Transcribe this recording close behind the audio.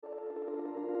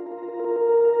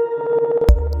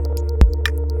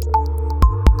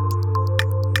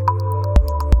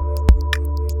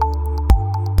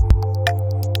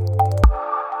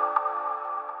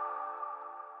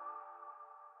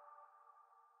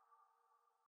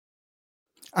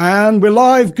And we're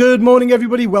live. Good morning,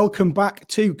 everybody. Welcome back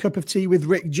to Cup of Tea with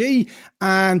Rick G.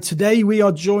 And today we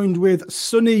are joined with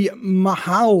Sunny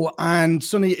Mahal. And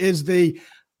Sunny is the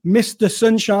Mr.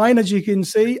 Sunshine, as you can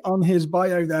see on his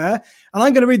bio there. And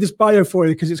I'm going to read this bio for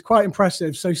you because it's quite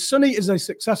impressive. So Sunny is a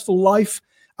successful life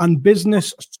and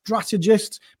business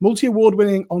strategist, multi-award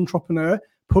winning entrepreneur,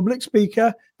 public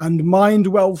speaker, and mind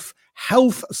wealth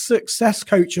health success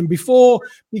coach. And before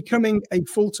becoming a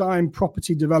full-time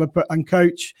property developer and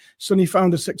coach, Sunny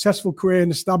found a successful career in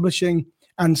establishing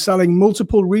and selling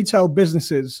multiple retail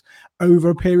businesses over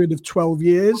a period of 12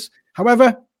 years.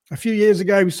 However, a few years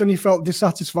ago, Sunny felt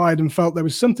dissatisfied and felt there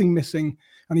was something missing,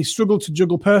 and he struggled to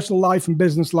juggle personal life and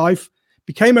business life,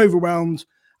 became overwhelmed,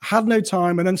 had no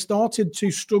time, and then started to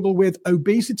struggle with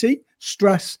obesity,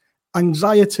 stress,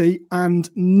 anxiety, and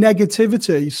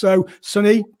negativity. So,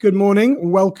 Sunny, good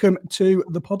morning. Welcome to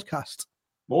the podcast.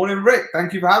 Morning, Rick.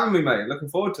 Thank you for having me, mate. Looking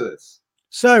forward to this.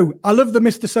 So, I love the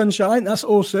Mr. Sunshine. That's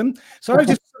awesome. So,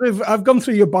 I've gone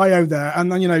through your bio there,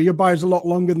 and then, your bio is a lot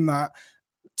longer than that.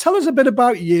 Tell us a bit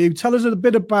about you. Tell us a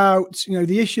bit about,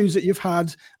 the issues that you've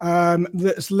had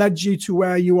that's led you to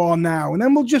where you are now. And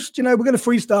then we'll just, we're going to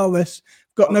freestyle this.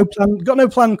 Got no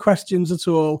planned questions at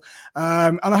all.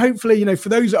 And hopefully, for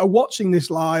those that are watching this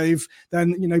live,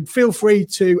 then, feel free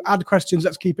to add questions.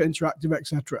 Let's keep it interactive,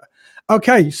 etc.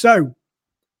 Okay. So,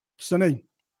 Sunny.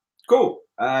 Cool.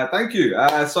 Thank you.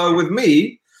 So with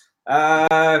me,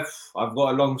 I've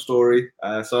got a long story.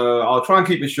 So I'll try and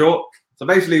keep it short. So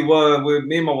basically,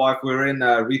 me and my wife, we were in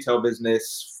a retail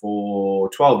business for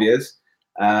 12 years.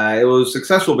 It was a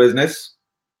successful business.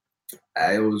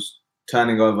 It was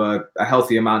turning over a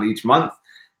healthy amount each month.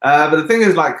 But the thing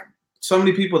is, so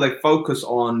many people, they focus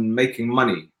on making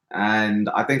money. And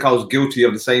I think I was guilty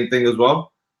of the same thing as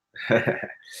well.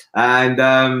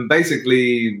 And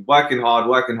basically working hard,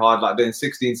 like doing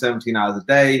 16, 17 hours a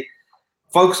day,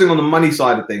 focusing on the money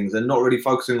side of things and not really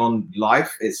focusing on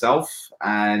life itself,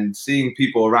 and seeing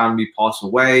people around me pass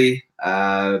away,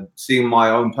 seeing my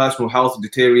own personal health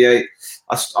deteriorate.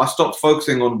 I stopped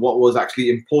focusing on what was actually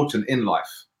important in life.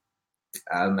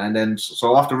 And then,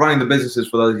 so after running the businesses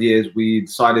for those years, we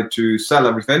decided to sell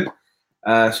everything,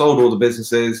 sold all the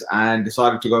businesses, and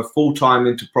decided to go full-time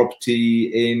into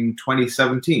property in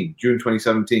 2017, June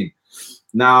 2017.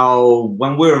 Now,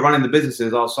 when we were running the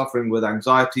businesses, I was suffering with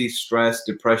anxiety, stress,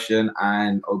 depression,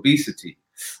 and obesity.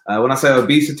 When I say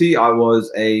obesity, I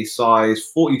was a size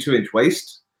 42-inch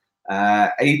waist,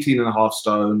 18.5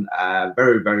 stone,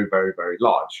 very, very, very, very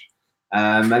large.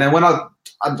 And then when I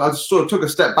sort of took a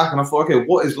step back and I thought, okay,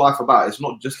 what is life about? It's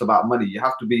not just about money. There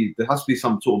has to be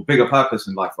some sort of bigger purpose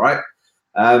in life, right?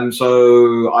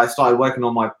 So I started working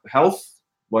on my health,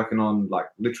 working on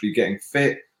literally getting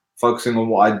fit, focusing on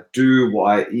what I do,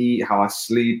 what I eat, how I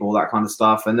sleep, all that kind of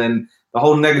stuff. And then the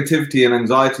whole negativity and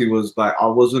anxiety was I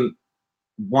wasn't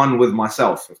one with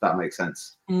myself, if that makes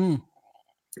sense. Mm.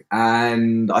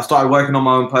 And I started working on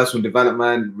my own personal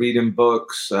development, reading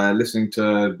books, listening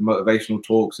to motivational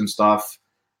talks and stuff.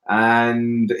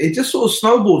 And it just sort of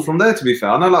snowballed from there, to be fair.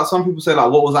 I know some people say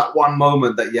what was that one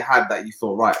moment that you had that you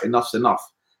thought, right, enough's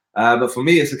enough. But for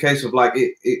me, it's a case of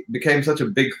it became such a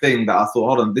big thing that I thought,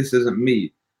 hold on, this isn't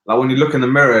me. When you look in the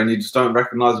mirror and you just don't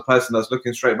recognize the person that's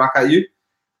looking straight back at you.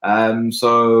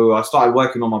 So I started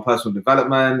working on my personal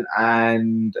development,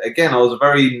 and again, I was a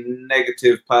very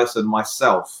negative person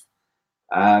myself.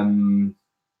 And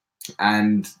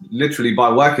literally by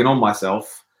working on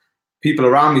myself, people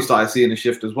around me started seeing a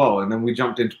shift as well. And then we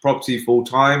jumped into property full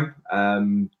time,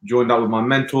 joined up with my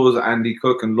mentors, Andy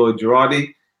Cook and Lloyd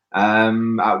Girardi,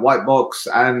 at White Box.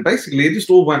 And basically it just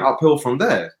all went uphill from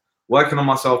there. Working on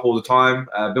myself all the time,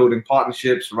 building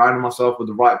partnerships, surrounding myself with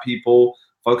the right people,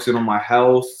 focusing on my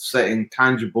health, setting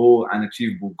tangible and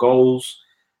achievable goals,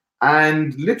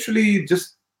 and literally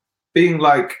just being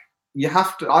I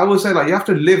always say you have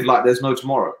to live like there's no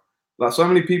tomorrow. So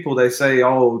many people, they say,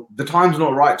 oh, the time's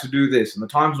not right to do this and the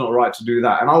time's not right to do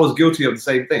that. And I was guilty of the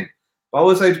same thing. But I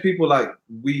always say to people,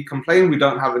 we complain we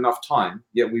don't have enough time,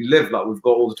 yet we live like we've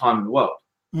got all the time in the world.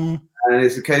 Mm. And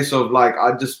it's a case of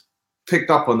I just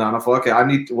picked up on that and I thought,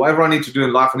 okay, whatever I need to do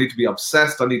in life, I need to be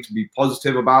obsessed, I need to be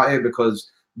positive about it, because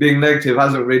being negative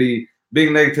has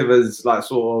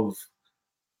sort of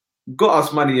got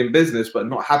us money in business but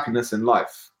not happiness in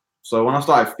life. So when I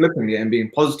started flipping it and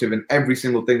being positive in every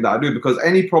single thing that I do, because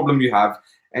any problem you have,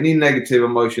 any negative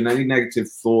emotion, any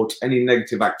negative thought, any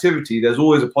negative activity, there's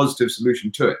always a positive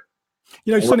solution to it.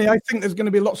 You know, Sunny, I think there's going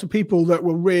to be lots of people that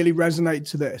will really resonate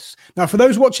to this. Now, for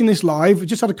those watching this live, we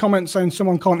just had a comment saying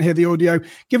someone can't hear the audio.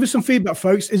 Give us some feedback,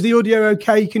 folks. Is the audio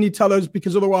okay? Can you tell us?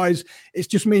 Because otherwise, it's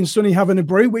just me and Sunny having a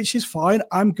brew, which is fine.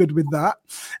 I'm good with that.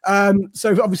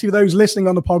 So obviously, for those listening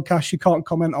on the podcast, you can't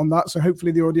comment on that. So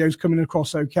hopefully the audio is coming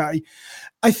across okay.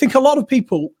 I think a lot of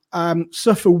people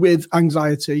suffer with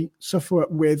anxiety, suffer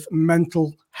with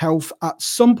mental health at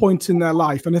some point in their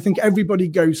life. And I think everybody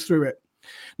goes through it.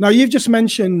 Now, you've just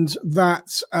mentioned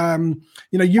that,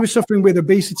 you know, you were suffering with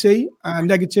obesity and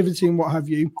negativity and what have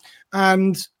you.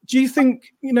 And do you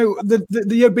think, you know,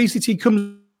 the obesity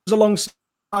comes alongside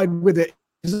with it?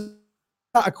 Is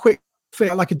that a quick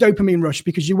fix, like a dopamine rush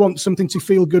because you want something to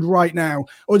feel good right now?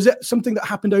 Or is it something that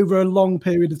happened over a long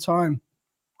period of time?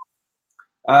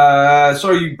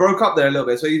 Sorry, you broke up there a little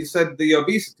bit. So you said the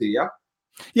obesity, yeah?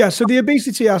 Yeah, so the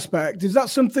obesity aspect, is that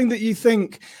something that you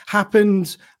think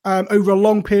happened over a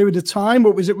long period of time,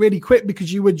 or was it really quick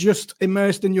because you were just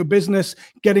immersed in your business,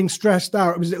 getting stressed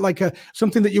out? Was it like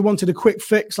something that you wanted a quick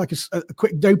fix, like a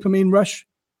quick dopamine rush?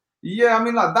 Yeah, I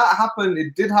mean, like that happened.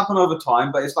 It did happen over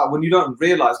time, but it's like when you don't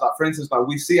realize, like for instance, like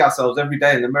we see ourselves every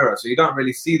day in the mirror, so you don't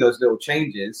really see those little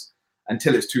changes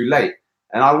until it's too late.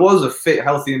 And I was a fit,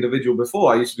 healthy individual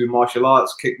before. I used to do martial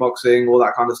arts, kickboxing, all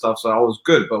that kind of stuff, so I was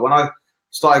good. But when I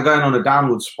started going on a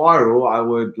downward spiral, I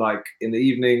would, like, in the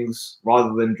evenings,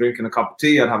 rather than drinking a cup of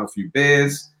tea, I'd have a few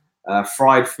beers,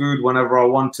 fried food whenever I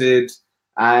wanted.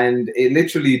 And it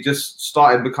literally just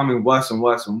started becoming worse and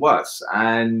worse and worse.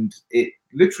 And it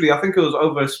literally, I think it was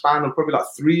over a span of probably like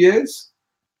 3 years,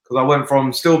 because I went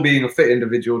from still being a fit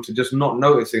individual to just not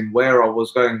noticing where I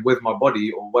was going with my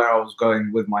body or where I was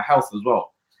going with my health as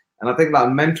well. And I think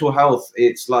that mental health,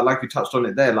 it's like you touched on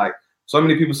it there, like, so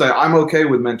many people say, I'm okay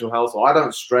with mental health, or I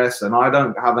don't stress and I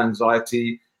don't have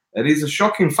anxiety. It is a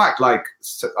shocking fact, like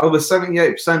over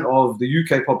 78% of the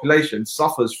UK population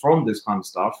suffers from this kind of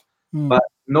stuff, but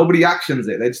nobody actions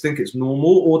it. They just think it's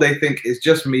normal, or they think it's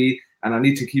just me and I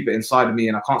need to keep it inside of me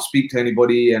and I can't speak to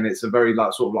anybody. And it's a very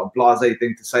like sort of like blasé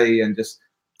thing to say and just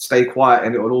stay quiet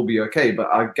and it will all be okay. But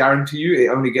I guarantee you it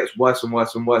only gets worse and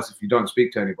worse and worse if you don't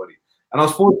speak to anybody. And I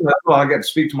was fortunate, well, I get to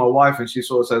speak to my wife and she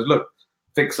sort of says, look,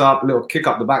 fix up, a little kick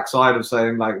up the backside of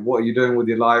saying, like, what are you doing with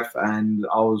your life? And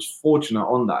I was fortunate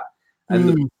on that. And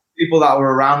the people that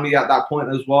were around me at that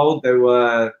point as well, they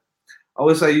were, I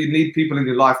always say you need people in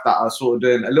your life that are sort of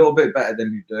doing a little bit better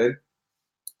than you're doing,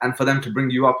 and for them to bring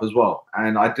you up as well.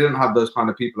 And I didn't have those kind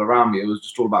of people around me. It was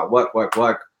just all about work, work,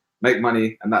 work, make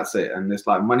money, and that's it. And it's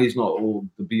like, money's not all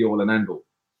the be all and end all.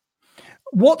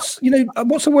 What's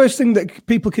the worst thing that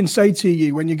people can say to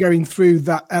you when you're going through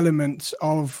that element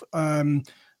of,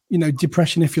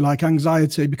 depression, if you like,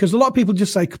 anxiety? Because a lot of people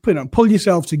just say, pull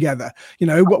yourself together. You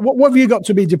know, what have you got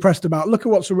to be depressed about? Look at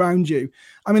what's around you.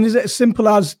 I mean, is it as simple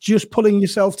as just pulling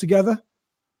yourself together?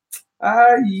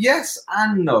 Yes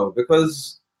and no,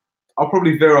 because I'll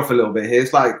probably veer off a little bit here.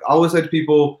 It's like, I always say to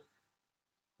people,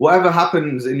 whatever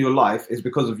happens in your life is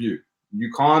because of you.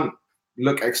 You can't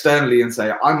look externally and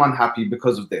say, I'm unhappy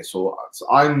because of this, or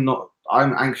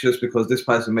I'm anxious because this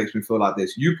person makes me feel like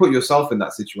this. You put yourself in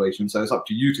that situation, so it's up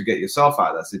to you to get yourself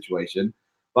out of that situation.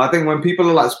 But I think when people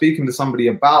are like speaking to somebody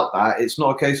about that, it's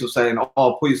not a case of saying,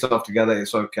 oh, pull yourself together,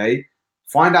 it's okay.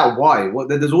 Find out why.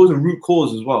 There's always a root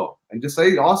cause as well. And just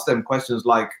ask them questions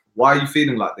like, why are you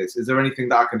feeling like this? Is there anything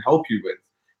that I can help you with?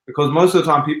 Because most of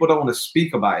the time people don't want to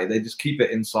speak about it. They just keep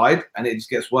it inside and it just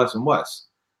gets worse and worse.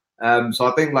 So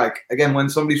I think, like, again, when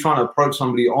somebody's trying to approach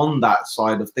somebody on that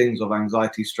side of things of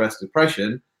anxiety, stress,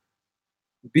 depression,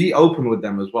 be open with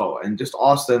them as well and just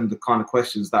ask them the kind of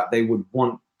questions that they would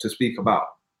want to speak about.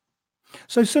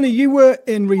 So, Sunny, you were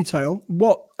in retail.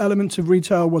 What element of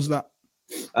retail was that?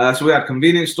 So we had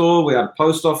convenience store, we had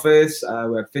post office,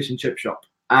 we had fish and chip shop,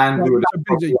 and we were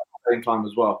busy at the same time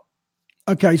as well.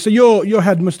 Okay, so your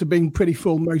head must have been pretty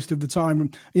full most of the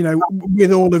time,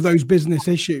 with all of those business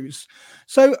issues.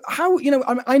 So how,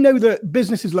 I know that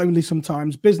business is lonely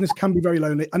sometimes. Business can be very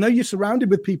lonely. I know you're surrounded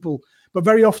with people, but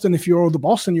very often if you're the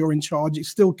boss and you're in charge, it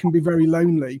still can be very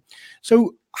lonely.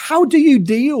 So how do you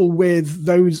deal with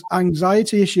those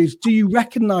anxiety issues? Do you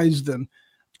recognize them?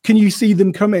 Can you see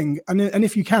them coming? And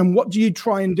if you can, what do you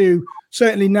try and do,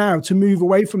 certainly now, to move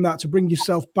away from that, to bring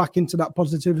yourself back into that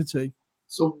positivity?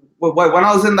 So when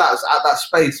I was in that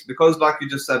space, because like you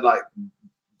just said, like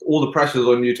all the pressure's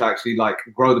on you to actually like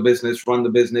grow the business, run the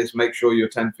business, make sure your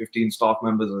 10, 15 staff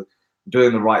members are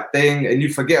doing the right thing, and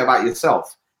you forget about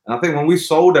yourself. And I think when we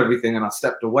sold everything and I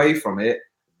stepped away from it,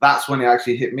 that's when it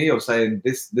actually hit me of saying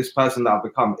this person that I've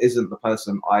become isn't the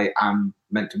person I am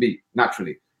meant to be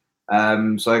naturally.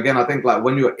 So again, I think like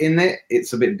when you're in it,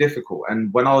 it's a bit difficult.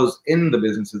 And when I was in the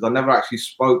businesses, I never actually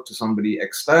spoke to somebody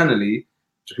externally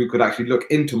who could actually look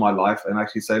into my life and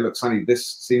actually say, look, Sunny, this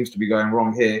seems to be going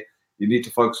wrong here. You need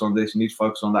to focus on this. You need to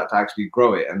focus on that to actually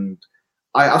grow it. And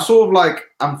I sort of like,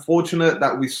 I'm fortunate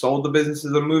that we sold the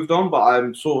businesses and moved on, but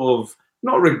I'm sort of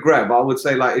not regret, but I would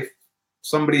say like if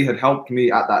somebody had helped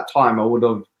me at that time, I would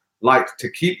have liked to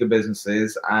keep the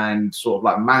businesses and sort of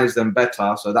like manage them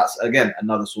better. So that's, again,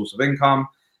 another source of income.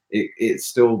 It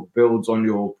still builds on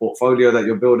your portfolio that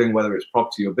you're building, whether it's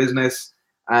property or business.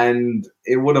 And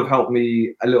it would have helped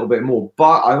me a little bit more.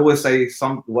 But I always say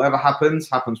whatever happens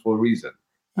for a reason.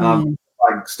 And I'm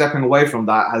like stepping away from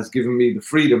that has given me the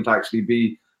freedom to actually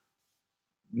be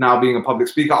now being a public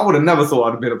speaker. I would have never thought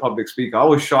I'd have been a public speaker. I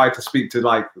was shy to speak to,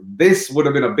 like, this would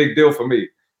have been a big deal for me.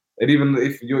 And even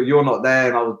if you're not there,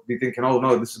 and I would be thinking, oh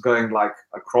no, this is going like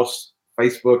across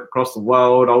Facebook, across the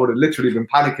world, I would have literally been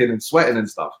panicking and sweating and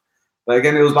stuff. But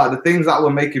again, it was like the things that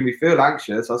were making me feel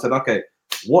anxious. I said, okay,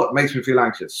 what makes me feel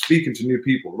anxious? Speaking to new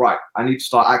people. Right. I need to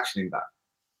start actioning that.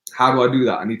 How do I do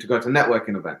that? I need to go to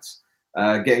networking events.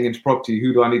 Getting into property,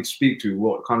 who do I need to speak to?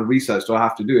 What kind of research do I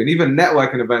have to do? And even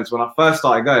networking events, when I first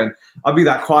started going, I'd be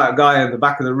that quiet guy in the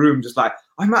back of the room, just like,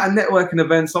 I'm at a networking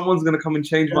event, someone's going to come and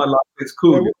change my life. It's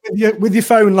cool. With your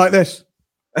phone like this.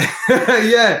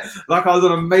 Yeah, like I was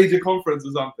on a major conference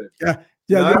or something. Yeah.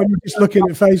 Yeah, when you're just looking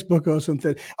at Facebook or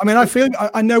something. I mean,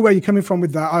 I know where you're coming from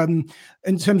with that.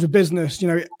 In terms of business,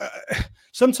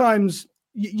 sometimes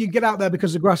you get out there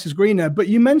because the grass is greener. But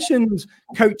you mentioned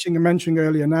coaching and mentoring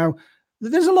earlier. Now,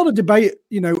 there's a lot of debate,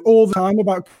 all the time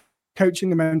about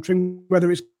coaching and mentoring, whether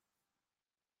it's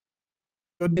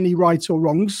any right or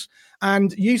wrongs.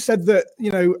 And you said that,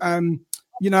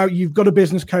 you've got a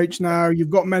business coach now, you've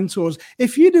got mentors.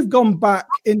 If you'd have gone back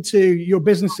into your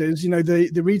businesses,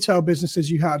 the retail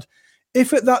businesses you had,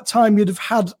 if at that time you'd have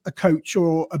had a coach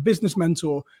or a business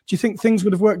mentor, do you think things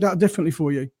would have worked out differently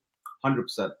for you?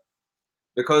 100%.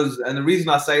 And the reason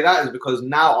I say that is because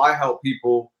now I help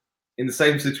people in the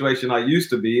same situation I used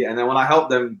to be. And then when I help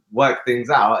them work things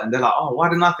out and they're like, oh, why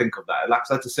didn't I think of that? Like,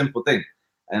 such a simple thing.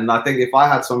 And I think if I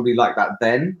had somebody like that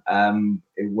then,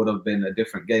 it would have been a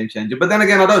different game changer. But then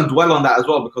again, I don't dwell on that as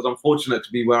well, because I'm fortunate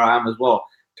to be where I am as well,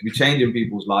 to be changing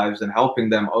people's lives and helping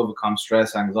them overcome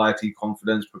stress, anxiety,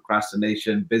 confidence,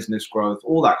 procrastination, business growth,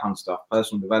 all that kind of stuff,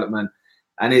 personal development.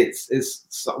 And it's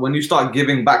when you start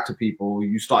giving back to people,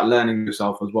 you start learning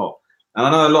yourself as well. And I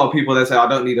know a lot of people, they say, I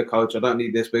don't need a coach, I don't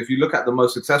need this. But if you look at the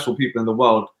most successful people in the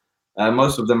world,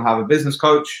 most of them have a business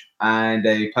coach and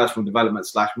a personal development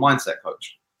 / mindset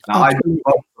coach. Now, I do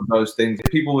both of those things.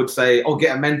 People would say, oh,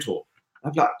 get a mentor.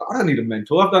 I'm like, I don't need a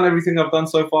mentor. I've done everything I've done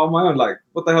so far on my own. Like,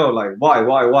 what the hell? Like, why?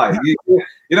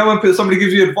 When somebody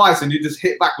gives you advice and you just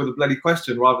hit back with a bloody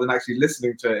question rather than actually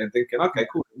listening to it and thinking, okay,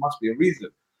 cool, there must be a reason.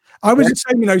 I was the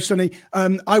same, Sunny.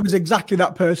 I was exactly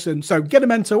that person. So get a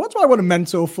mentor. What do I want a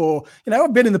mentor for?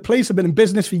 I've been in the police. I've been in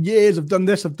business for years. I've done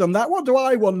this. I've done that. What do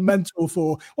I want a mentor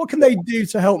for? What can they do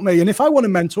to help me? And if I want a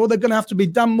mentor, they're going to have to be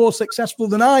damn more successful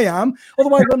than I am.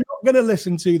 Otherwise, I'm not going to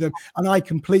listen to them. And I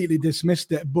completely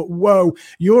dismissed it. But whoa,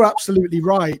 you're absolutely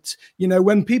right.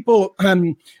 When people,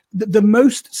 the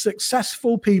most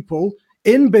successful people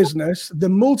in business, the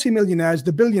multimillionaires,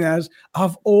 the billionaires,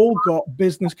 have all got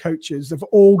business coaches. They've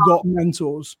all got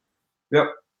mentors. Yep.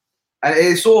 And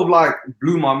it sort of like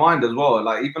blew my mind as well.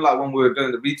 Like, even like when we were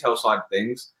doing the retail side of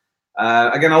things,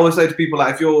 again, I always say to people,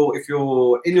 like, if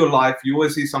you're in your life, you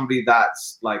always see somebody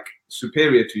that's like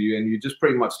superior to you, and you just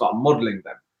pretty much start modeling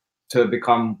them to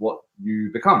become what you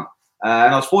become.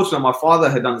 And I was fortunate, my father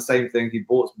had done the same thing. He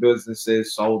bought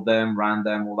businesses, sold them, ran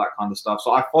them, all that kind of stuff.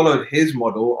 So I followed his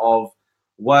model of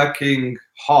working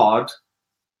hard,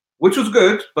 which was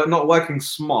good, but not working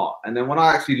smart. And then when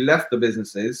I actually left the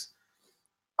businesses,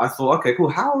 I thought, okay, cool.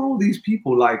 How are all these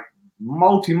people like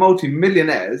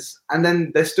multi-millionaires, and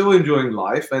then they're still enjoying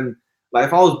life? And like,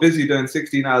 if I was busy doing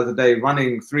 16 hours a day,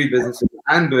 running 3 businesses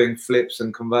and doing flips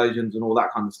and conversions and all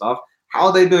that kind of stuff, how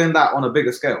are they doing that on a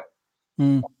bigger scale?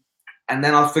 And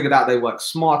then I figured out they work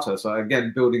smarter. So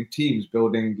again, building teams,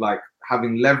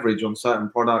 having leverage on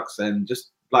certain products, and just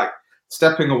like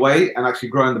stepping away and actually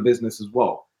growing the business as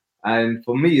well. And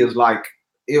for me, it's like,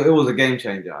 it was a game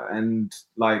changer. And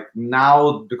like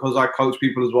now, because I coach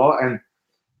people as well, and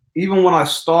even when I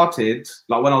started,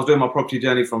 like when I was doing my property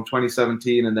journey from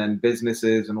 2017 and then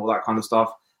businesses and all that kind of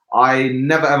stuff, I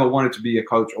never ever wanted to be a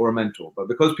coach or a mentor. But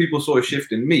because people saw a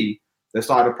shift in me, they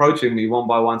started approaching me one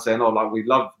by one saying, oh, like, we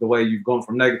love the way you've gone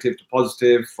from negative to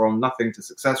positive, from nothing to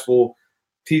successful.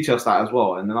 Teach us that as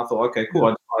well. And then I thought, okay, cool.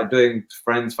 I started doing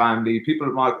friends, family, people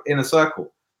in my inner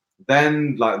circle.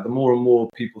 Then like the more and more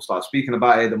people start speaking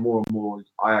about it, the more and more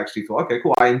I actually thought, okay,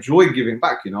 cool. I enjoy giving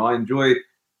back. I enjoy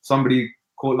somebody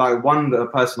called like one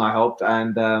person I helped,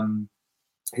 and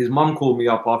his mum called me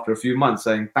up after a few months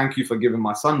saying, thank you for giving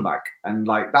my son back. And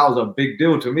like, that was a big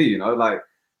deal to me, like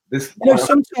this.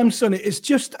 Sometimes, Sonny, it's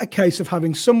just a case of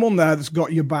having someone there that's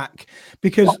got your back,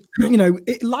 because,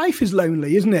 life is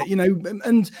lonely, isn't it?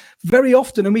 And very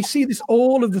often, and we see this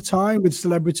all of the time with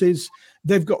celebrities,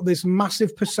 they've got this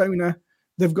massive persona,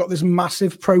 they've got this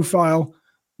massive profile,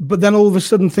 but then all of a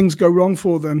sudden things go wrong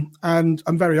for them. And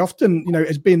very often,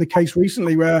 it's been the case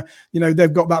recently where,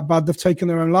 they've got that bad, they've taken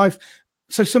their own life.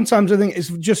 So sometimes I think it's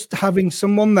just having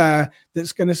someone there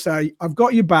that's going to say, I've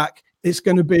got your back, it's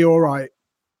going to be all right.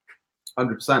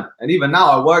 100%. And even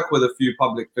now I work with a few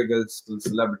public figures and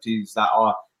celebrities that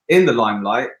are in the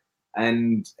limelight.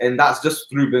 And that's just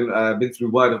been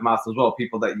through word of mouth as well.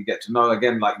 People that you get to know,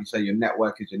 again, like you say, your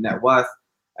network is your net worth.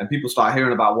 And people start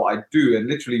hearing about what I do and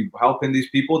literally helping these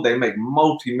people. They make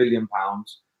multi-million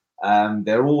pounds.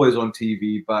 They're always on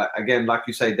TV, but again, like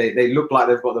you say, they look like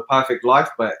they've got the perfect life,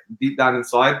 but deep down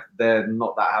inside, they're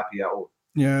not that happy at all.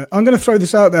 Yeah, I'm going to throw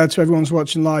this out there to everyone who's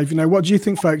watching live. What do you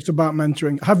think, folks, about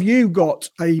mentoring? Have you got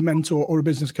a mentor or a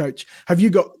business coach? Have you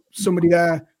got somebody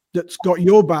there that's got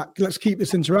your back? Let's keep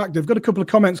this interactive. Got a couple of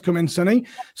comments coming, Sonny.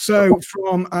 So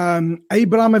from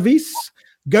Abramovis,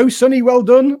 go Sonny, well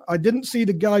done. I didn't see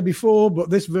the guy before,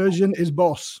 but this version is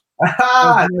boss.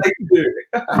 Thank you.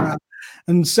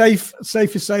 And Safe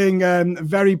is saying,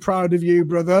 very proud of you,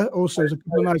 brother. Also, there's a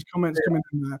couple of nice comments coming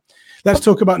in there. Let's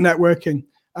talk about networking.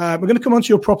 We're going to come on to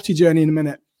your property journey in a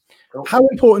minute. Cool. How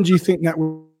important do you think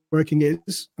networking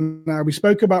is? Now, we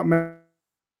spoke about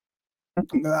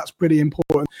that's pretty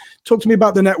important. Talk to me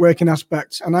about the networking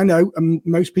aspect. And I know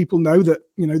most people know that,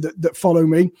 that follow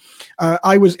me.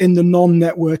 I was in the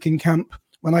non-networking camp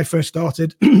when I first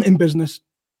started in business.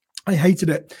 I hated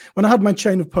it. When I had my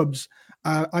chain of pubs,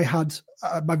 I had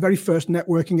my very first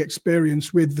networking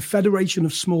experience with the Federation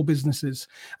of Small Businesses.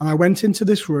 And I went into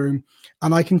this room,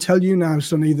 and I can tell you now,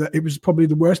 Sonny, that it was probably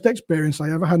the worst experience I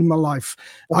ever had in my life.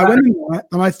 Wow. I went in there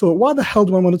and I thought, why the hell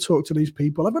do I want to talk to these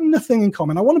people? I've got nothing in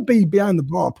common. I want to be behind the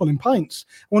bar pulling pints.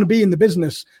 I want to be in the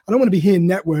business. I don't want to be here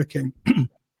networking.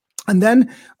 And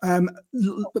then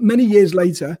many years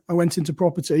later, I went into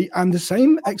property, and the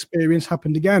same experience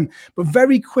happened again. But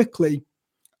very quickly,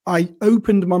 I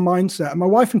opened my mindset, and my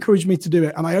wife encouraged me to do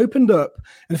it. And I opened up.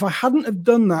 And if I hadn't have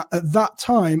done that at that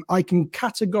time, I can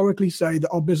categorically say that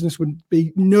our business would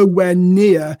be nowhere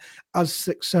near as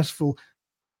successful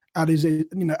as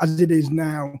it is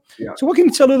now. Yeah. So what can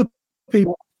you tell other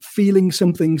people feeling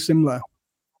something similar?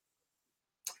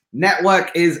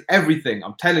 Network is everything.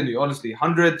 I'm telling you, honestly,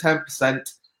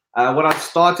 110%. When I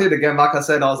started, again, like I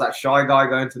said, I was that shy guy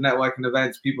going to networking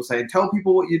events, people saying, tell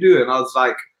people what you do. And I was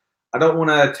like, I don't want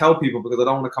to tell people because I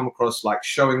don't want to come across like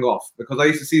showing off, because I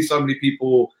used to see so many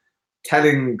people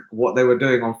telling what they were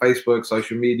doing on Facebook,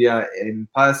 social media, in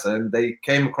person. They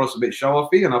came across a bit show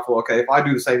offy, and I thought, okay, if I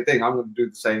do the same thing, I'm going to do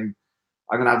the same.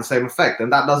 I'm going to have the same effect,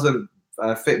 and that doesn't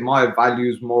fit my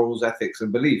values, morals, ethics,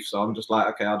 and beliefs. So I'm just like,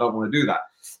 okay, I don't want to do that.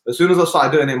 As soon as I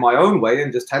started doing it my own way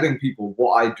and just telling people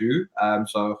what I do,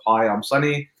 so hi, I'm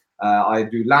Sunny. I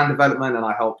do land development, and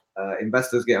I help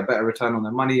investors get a better return on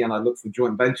their money, and I look for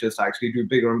joint ventures to actually do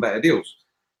bigger and better deals.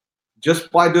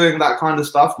 Just by doing that kind of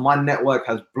stuff, my network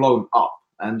has blown up.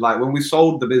 And like when we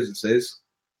sold the businesses,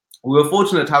 we were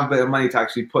fortunate to have a bit of money to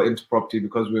actually put into property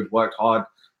because we'd worked hard,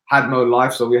 had no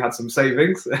life, so we had some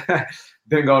savings.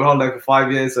 Didn't go on holiday for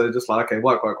 5 years, so just like, okay,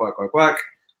 work.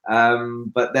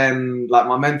 But then like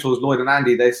my mentors, Lloyd and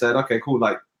Andy, they said, okay, cool,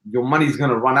 like your money's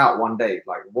gonna run out one day.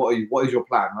 Like, what is your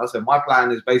plan? And I said, my plan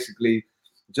is basically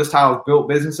just how I've built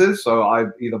businesses. So I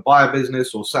either buy a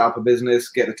business or set up a business,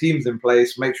 get the teams in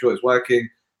place, make sure it's working,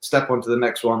 step onto the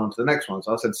next one.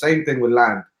 So I said, same thing with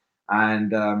land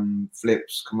and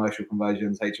flips, commercial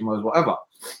conversions, HMOs, whatever.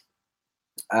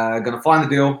 Gonna find the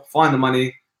deal, find the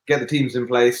money, get the teams in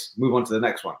place, move on to the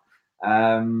next one.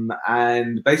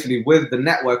 And basically with the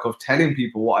network of telling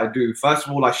people what I do, first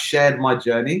of all, I shared my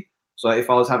journey. So if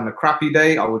I was having a crappy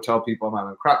day, I would tell people I'm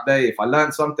having a crap day. If I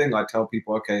learned something, I'd tell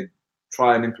people, okay,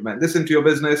 try and implement this into your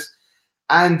business.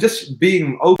 And just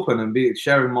being open and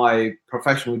sharing my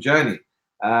professional journey.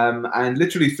 And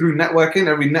literally through networking,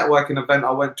 every networking event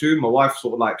I went to, my wife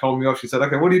sort of like told me off. She said,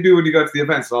 okay, what do you do when you go to the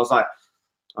event? So I was like,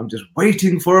 I'm just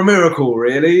waiting for a miracle,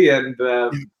 really. And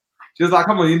she was like,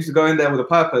 come on, you need to go in there with a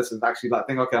purpose and actually like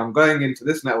think, okay, I'm going into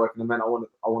this networking event. I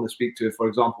want to speak to, for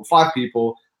example, 5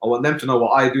 people. I want them to know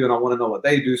what I do, and I want to know what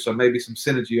they do. So maybe some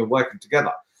synergy of working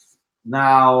together.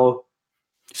 Now,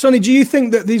 Sonny, do you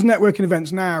think that these networking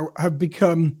events now have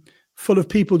become full of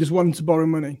people just wanting to borrow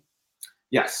money?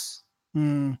 Yes.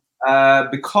 Hmm.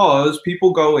 Because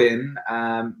people go in,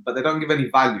 but they don't give any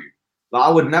value. Like, I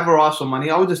would never ask for money.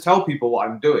 I would just tell people what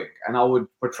I'm doing, and I would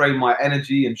portray my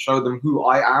energy and show them who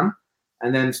I am,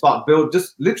 and then start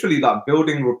just literally like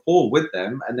building rapport with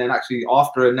them. And then actually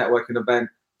after a networking event,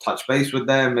 touch base with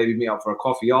them, maybe meet up for a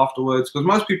coffee afterwards. Because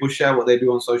most people share what they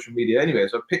do on social media anyway.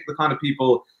 So pick the kind of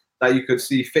people that you could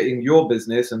see fitting your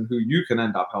business and who you can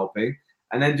end up helping,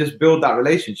 and then just build that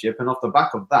relationship. And off the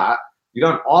back of that, you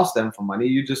don't ask them for money.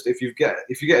 You just, if you get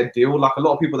a deal, like a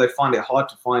lot of people, they find it hard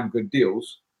to find good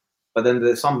deals. But then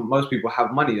most people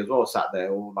have money as well sat there,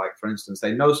 or like, for instance,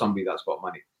 they know somebody that's got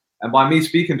money. And by me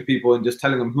speaking to people and just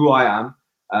telling them who I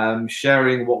am,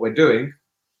 sharing what we're doing,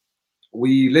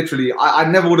 we literally, I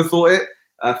never would have thought it.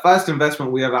 First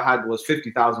investment we ever had was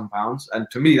 £50,000. And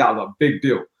to me, that was a big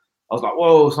deal. I was like,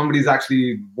 whoa, somebody's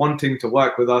actually wanting to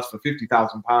work with us for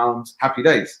 £50,000. Happy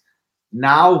days.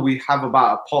 Now we have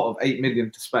about a pot of 8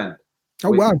 million to spend.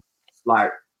 Oh, wow.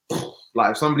 Like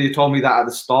if somebody had told me that at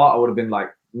the start, I would have been like,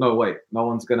 no way, no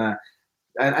one's gonna.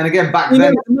 And again, back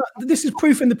then, this is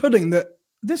proof in the pudding that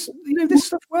this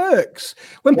stuff works.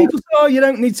 When people say, "Oh, you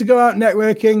don't need to go out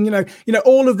networking,"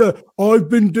 all of the "I've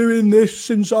been doing this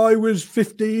since I was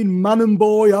 15, man and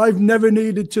boy. I've never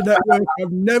needed to network.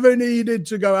 I've never needed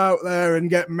to go out there and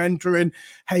get mentoring."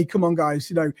 Hey, come on, guys.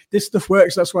 This stuff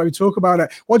works. That's why we talk about it.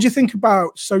 What do you think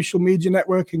about social media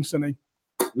networking, Sunny?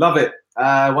 Love it.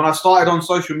 When I started on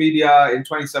social media in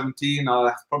 2017,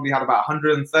 I probably had about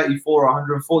 134 or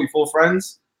 144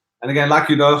 friends. And again, like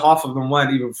half of them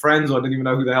weren't even friends, or I didn't even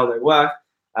know who the hell they were.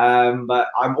 But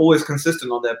I'm always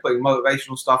consistent on there, putting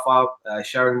motivational stuff up,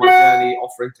 sharing my journey,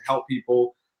 offering to help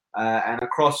people. And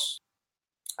across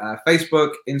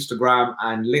Facebook, Instagram,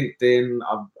 and LinkedIn,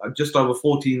 I've just over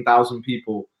 14,000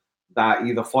 people that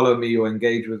either follow me or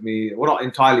engage with me. Well, not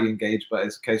entirely engaged, but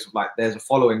it's a case of like there's a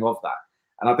following of that.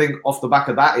 And I think off the back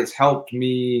of that, it's helped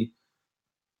me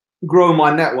grow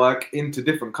my network into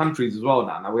different countries as well.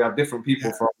 Now we have different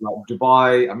people from like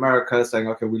Dubai, America, saying,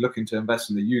 okay, we're looking to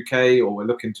invest in the UK, or we're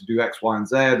looking to do X, Y, and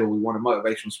Z, or we want a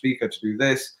motivational speaker to do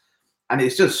this. And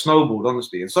it's just snowballed,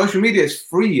 honestly. And social media is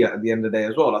free at the end of the day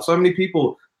as well. Like some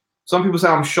people say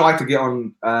I'm shy to get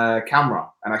on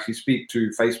camera and actually speak to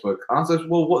Facebook. And I said,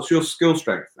 well, what's your skill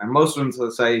strength? And most of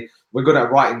them say, we're good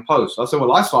at writing posts. I said,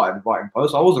 well, I started writing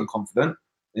posts. I wasn't confident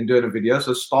in doing a video,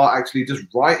 so start actually just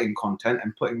writing content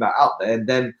and putting that out there, and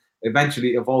then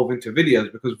eventually evolve into videos,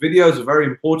 because videos are very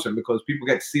important because people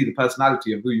get to see the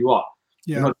personality of who you are.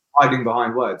 You're not hiding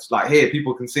behind words. Like here,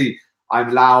 people can see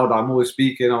I'm loud, I'm always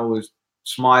speaking, I'm always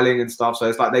smiling and stuff. So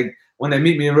it's like when they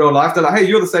meet me in real life, they're like, hey,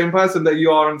 you're the same person that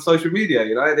you are on social media.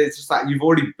 It's just like you've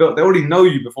already built, they already know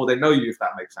you before they know you, if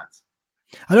that makes sense.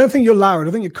 I don't think you're loud.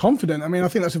 I think you're confident. I mean, I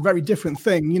think that's a very different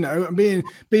thing.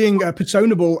 Being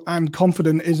personable and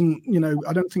confident isn't.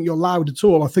 I don't think you're loud at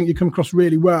all. I think you come across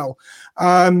really well.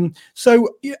 So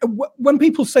when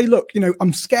people say, "Look,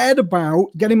 I'm scared about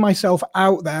getting myself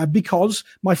out there because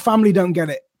my family don't get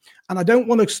it, and I don't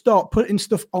want to start putting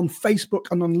stuff on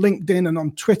Facebook and on LinkedIn and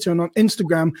on Twitter and on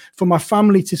Instagram for my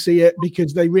family to see it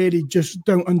because they really just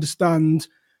don't understand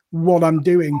what I'm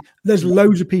doing." There's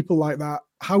loads of people like that.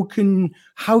 How can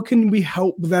we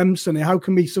help them, Sunny? How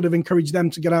can we sort of encourage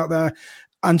them to get out there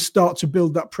and start to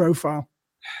build that profile?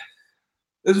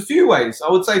 There's a few ways. I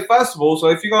would say, first of all, so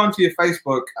if you go onto your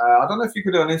Facebook, I don't know if you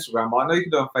can do it on Instagram, but I know you can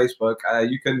do it on Facebook.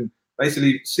 You can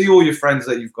basically see all your friends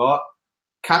that you've got,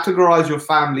 categorize your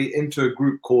family into a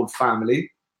group called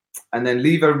family, and then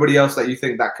leave everybody else that you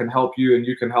think that can help you and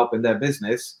you can help in their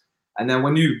business. And then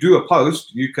when you do a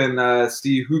post, you can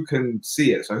see who can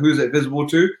see it. So who's it visible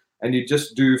to? And you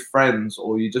just do friends,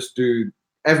 or you just do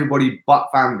everybody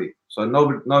but family. So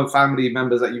no family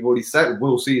members that you've already set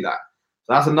will see that.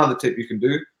 So that's another tip you can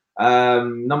do.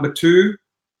 Number two,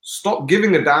 stop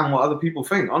giving a damn what other people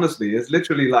think. Honestly, it's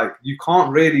literally like you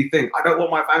can't really think, I don't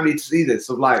want my family to see this.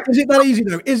 So like, is it that easy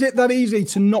though? Is it that easy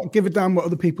to not give a damn what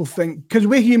other people think? Because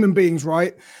we're human beings,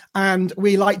 right? And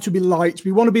we like to be liked.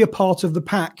 We want to be a part of the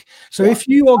pack. So if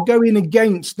you are going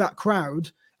against that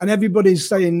crowd and everybody's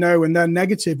saying no and they're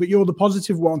negative, but you're the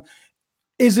positive one,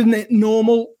 isn't it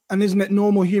normal? And isn't it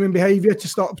normal human behavior to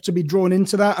start to be drawn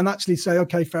into that and actually say,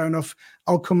 okay, fair enough,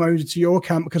 I'll come over to your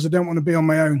camp because I don't want to be on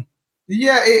my own?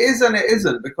 Yeah, it is and it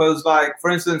isn't, because like,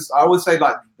 for instance, I would say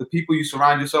like the people you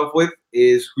surround yourself with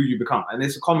is who you become. And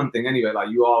it's a common thing anyway, like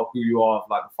you are who you are,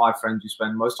 like the 5 friends you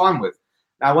spend most time with.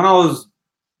 Now,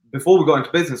 before we got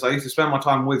into business, I used to spend my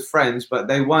time with friends, but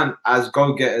they weren't as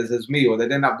go-getters as me, or they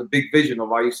didn't have the big vision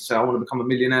of, I used to say, I want to become a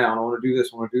millionaire and I want to do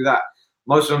this, I want to do that.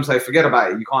 Most of them say, forget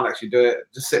about it. You can't actually do it.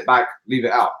 Just sit back, leave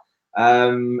it out.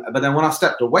 But then when I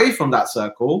stepped away from that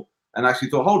circle and actually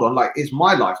thought, hold on, like, it's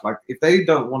my life. Like, if they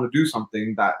don't want to do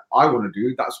something that I want to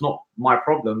do, that's not my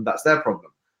problem. That's their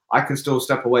problem. I can still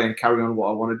step away and carry on what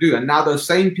I want to do. And now those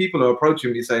same people are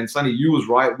approaching me saying, Sunny, you was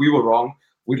right. We were wrong.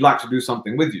 We'd like to do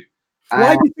something with you.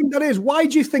 Why do you think that is? Why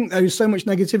do you think there is so much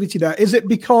negativity there? Is it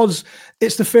because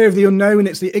it's the fear of the unknown?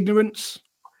 It's the ignorance?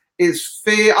 It's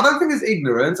fear. I don't think it's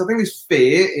ignorance. I think it's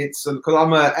fear. It's because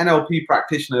I'm an NLP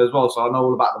practitioner as well, so I know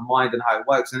all about the mind and how it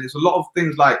works. And it's a lot of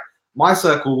things like my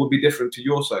circle would be different to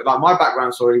your circle. Like my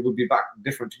background, sorry, would be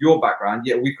different to your background.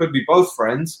 Yet we could be both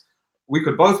friends. We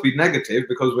could both be negative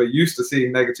because we're used to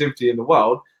seeing negativity in the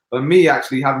world. But me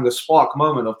actually having a spark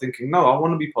moment of thinking, no, I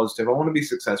want to be positive. I want to be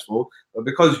successful. But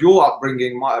because your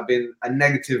upbringing might have been a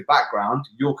negative background,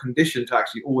 you're conditioned to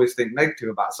actually always think negative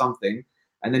about something.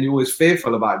 And then you're always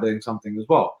fearful about doing something as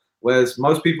well. Whereas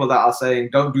most people that are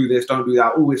saying, don't do this, don't do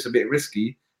that, oh, it's a bit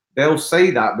risky, they'll say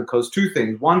that because two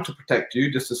things. One, to protect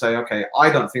you, just to say, okay,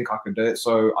 I don't think I can do it,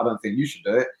 so I don't think you should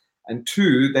do it. And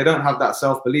two, they don't have that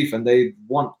self-belief and they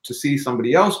want to see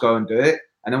somebody else go and do it.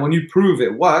 And then when you prove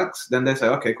it works, then they say,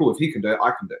 okay, cool, if he can do it,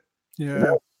 I can do it.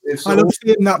 Yeah. I love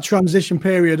seeing that transition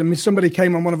period. I mean, somebody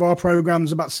came on one of our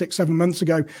programs about 6-7 months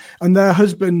ago, and their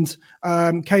husband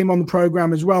came on the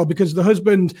program as well, because the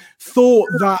husband thought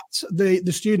that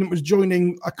the student was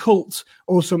joining a cult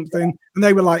or something, and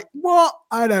they were like, what?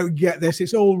 I don't get this.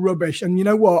 It's all rubbish. And you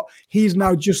know what? He's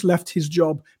now just left his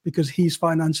job because he's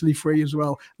financially free as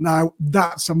well. Now,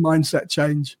 that's a mindset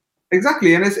change.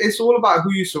 Exactly. And it's all about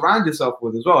who you surround yourself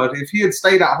with as well. If he had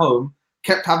stayed at home,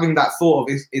 kept having that thought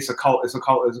of it's a cult, it's a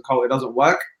cult, it's a cult, it doesn't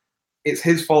work, it's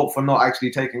his fault for not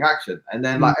actually taking action. And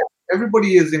then like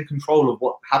everybody is in control of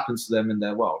what happens to them in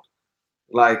their world.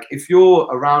 Like if you're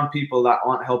around people that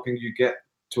aren't helping you get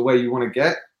to where you want to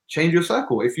get, change your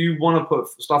circle. If you want to put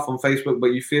stuff on Facebook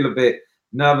but you feel a bit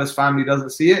nervous, family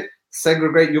doesn't see it,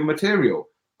 segregate your material.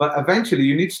 But eventually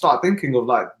you need to start thinking of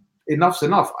like, enough's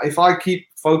enough. If I keep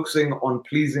focusing on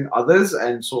pleasing others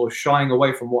and sort of shying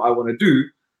away from what I want to do,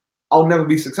 I'll never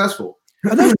be successful.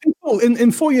 And those people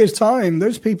in 4 years' time,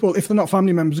 those people, if they're not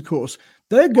family members, of course,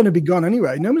 they're going to be gone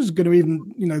anyway. No one's going to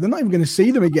even, they're not even going to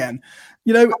see them again.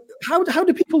 How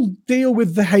do people deal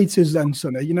with the haters then,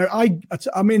 Sunny?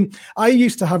 I mean, I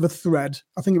used to have a thread,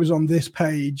 I think it was on this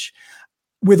page,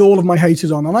 with all of my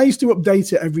haters on, and I used to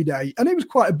update it every day, and it was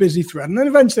quite a busy thread. And then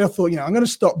eventually I thought, I'm going to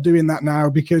stop doing that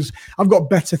now because I've got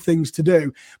better things to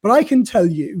do. But I can tell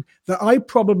you that I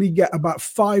probably get about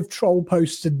 5 troll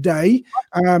posts a day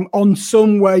on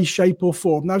some way, shape or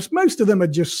form. Now, most of them are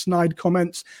just snide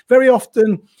comments. Very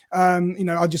often,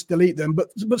 I just delete them.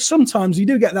 But sometimes you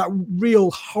do get that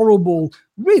real horrible,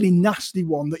 really nasty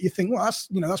one that you think, well,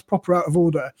 that's proper out of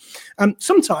order. And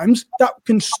sometimes that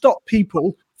can stop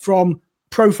people from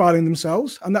profiling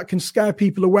themselves, and that can scare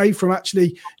people away from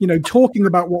actually, talking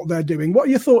about what they're doing. What are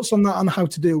your thoughts on that and how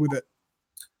to deal with it?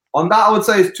 On that, I would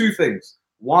say it's 2 things.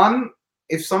 One,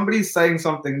 if somebody's saying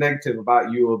something negative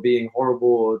about you or being horrible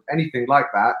or anything like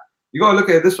that, you got to look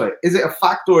at it this way. Is it a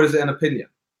fact or is it an opinion?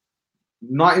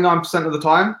 99% of the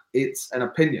time, it's an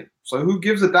opinion. So who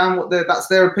gives a damn that's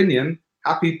their opinion?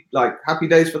 Happy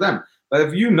days for them. But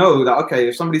if you know that, okay,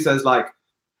 if somebody says like,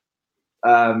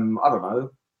 I don't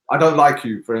know, I don't like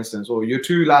you, for instance, or you're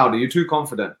too loud, or you're too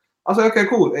confident. I'll say, okay,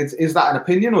 cool. Is that an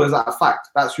opinion or is that a fact?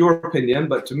 That's your opinion,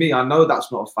 but to me, I know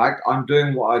that's not a fact. I'm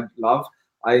doing what I love.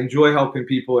 I enjoy helping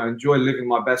people. I enjoy living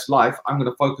my best life. I'm going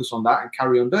to focus on that and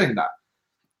carry on doing that.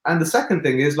 And the second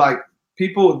thing is like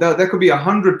people, there could be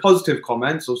 100 positive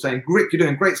comments or saying, Rick, you're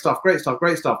doing great stuff, great stuff,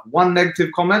 great stuff. One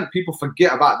negative comment, people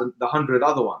forget about the 100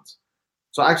 other ones.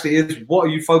 So actually, it's what are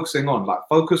you focusing on? Like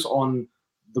focus on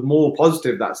the more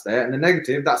positive that's there, and the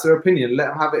negative, that's their opinion. Let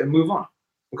them have it and move on,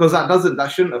 because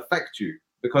that shouldn't affect you.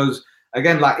 Because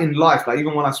again, like in life, like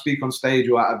even when I speak on stage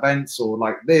or at events or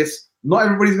like this, not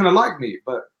everybody's gonna like me,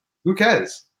 but who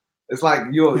cares? It's like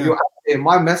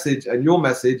my message and your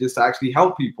message is to actually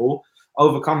help people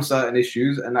overcome certain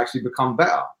issues and actually become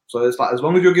better. So it's like as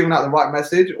long as you're giving out the right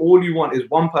message, all you want is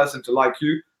one person to like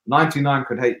you, 99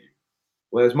 could hate you.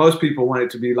 Whereas most people want it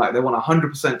to be like they want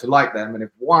 100% to like them, and if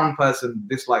one person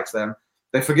dislikes them,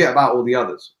 they forget about all the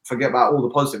others, forget about all the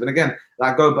positive. And again,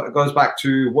 that goes back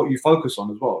to what you focus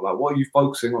on as well. Like what are you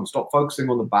focusing on? Stop focusing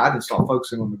on the bad and start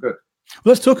focusing on the good.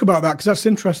 Well, let's talk about that because that's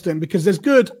interesting, because there's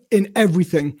good in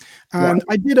everything. And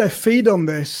I did a feed on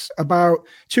this about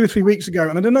 2 or 3 weeks ago,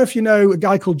 and I don't know if you know a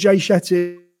guy called Jay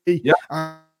Shetty. Yeah.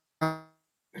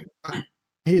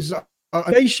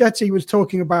 Jay Shetty was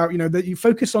talking about, that you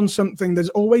focus on something, there's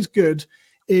always good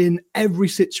in every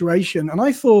situation. And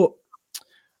I thought,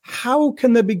 how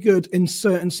can there be good in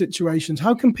certain situations?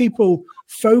 How can people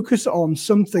focus on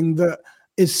something that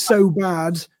is so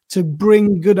bad to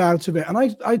bring good out of it? And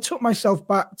I took myself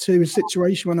back to a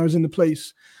situation when I was in the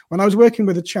police, when I was working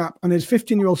with a chap and his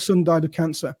 15-year-old son died of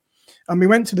cancer. And we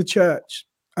went to the church,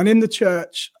 and in the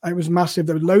church, it was massive.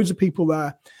 There were loads of people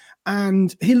there,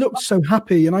 and he looked so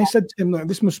happy. And I said to him, look,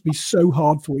 this must be so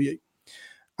hard for you.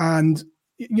 And,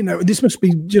 you know, this must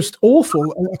be just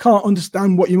awful. I can't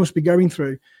understand what you must be going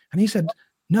through. And he said,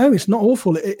 no, it's not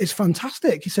awful. It's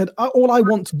fantastic. He said, all I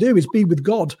want to do is be with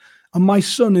God. And my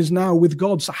son is now with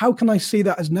God. So how can I see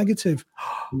that as negative?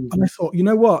 And I thought, you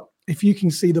know what? If you can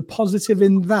see the positive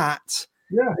in that,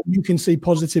 you can see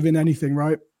positive in anything,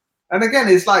 right? And again,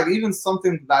 it's like even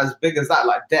something that as big as that,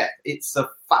 like death, it's a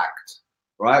fact,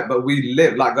 right? But we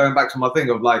live, like going back to my thing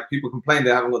of like people complain they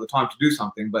haven't got the time to do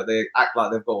something, but they act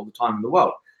like they've got all the time in the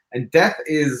world. And death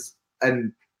is,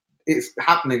 and it's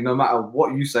happening no matter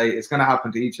what you say, it's going to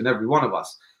happen to each and every one of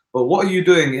us. But what are you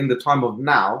doing in the time of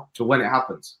now to when it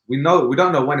happens? We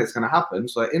don't know when it's going to happen.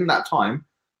 So in that time,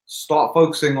 start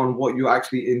focusing on what you're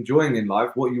actually enjoying in life,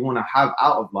 what you want to have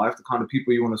out of life, the kind of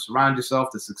people you want to surround yourself,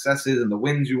 the successes and the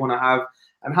wins you want to have,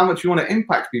 and how much you want to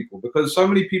impact people. Because so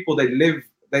many people, they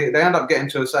end up getting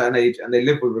to a certain age and they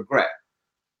live with regret.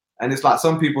 And it's like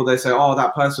some people, they say, oh,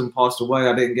 that person passed away.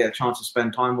 I didn't get a chance to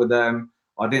spend time with them.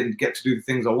 I didn't get to do the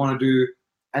things I want to do.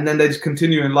 And then they just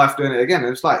continue in life doing it again.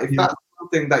 And it's like, if that's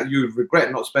something that you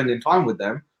regret not spending time with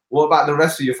them, what about the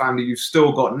rest of your family you've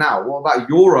still got now? What about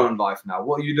your own life now?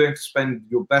 What are you doing to spend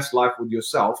your best life with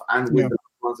yourself and with the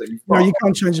ones that you've got? No, you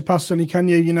can't change the past, Sonny, can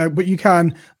you? You know, but you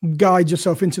can guide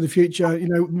yourself into the future. You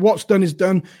know, what's done is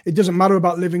done. It doesn't matter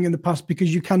about living in the past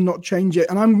because you cannot change it.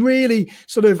 And I'm really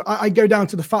sort of, I go down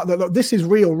to the fact that, look, this is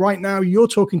real right now. You're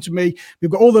talking to me.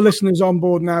 We've got all the listeners on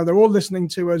board now. They're all listening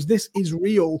to us. This is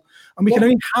real. And we can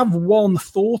only have one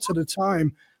thought at a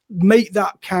time. Make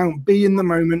that count. Be in the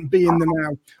moment. Be in the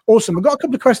now. Awesome. We've got a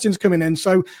couple of questions coming in.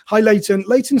 So, hi, Leighton.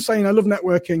 Leighton's saying, I love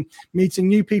networking, meeting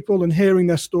new people and hearing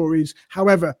their stories.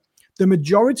 However, the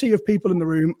majority of people in the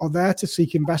room are there to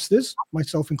seek investors,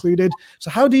 myself included. So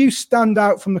how do you stand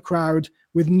out from the crowd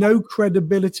with no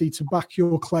credibility to back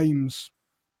your claims?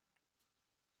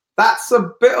 That's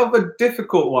a bit of a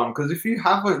difficult one because if you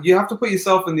haven't, you have to put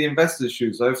yourself in the investor's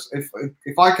shoes. So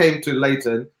if I came to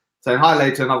Leighton saying, hi,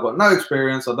 Leighton, I've got no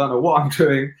experience. I don't know what I'm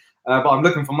doing, but I'm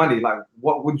looking for money. Like,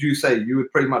 what would you say? You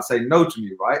would pretty much say no to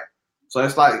me, right? So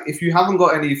it's like, if you haven't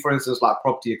got any, for instance, like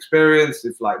property experience,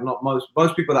 if like not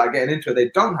most people that are getting into it, they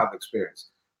don't have experience,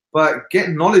 but get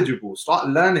knowledgeable, start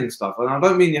learning stuff. And I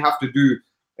don't mean you have to do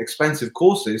expensive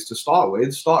courses to start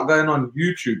with. Start going on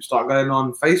YouTube, start going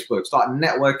on Facebook, start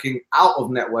networking out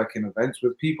of networking events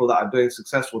with people that are doing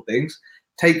successful things.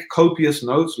 Take copious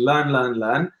notes,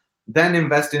 learn. Then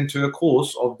invest into a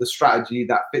course of the strategy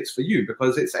that fits for you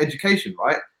because it's education,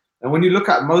 right? And when you look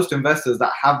at most investors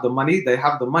that have the money, they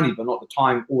have the money, but not the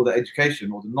time or the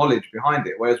education or the knowledge behind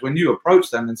it. Whereas when you approach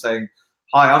them and saying,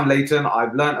 hi, I'm Leighton,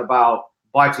 I've learned about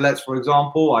buy-to-lets, for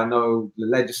example. I know the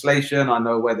legislation. I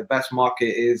know where the best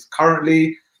market is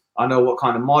currently. I know what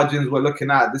kind of margins we're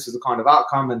looking at. This is the kind of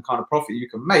outcome and kind of profit you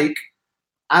can make.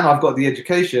 And I've got the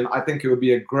education. I think it would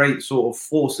be a great sort of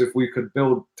force if we could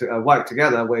build work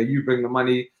together where you bring the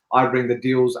money, I bring the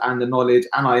deals and the knowledge,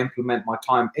 and I implement my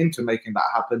time into making that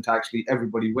happen to actually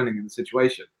everybody winning in the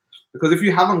situation. Because if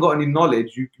you haven't got any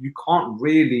knowledge, you can't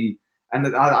really,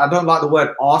 and I don't like the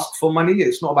word ask for money.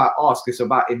 It's not about ask, it's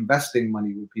about investing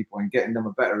money with people and getting them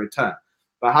a better return.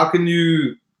 But how can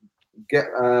you get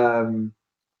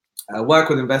work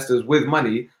with investors with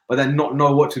money, but then not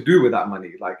know what to do with that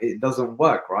money? Like, it doesn't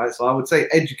work, right? So I would say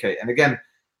educate. And again,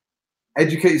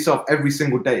 educate yourself every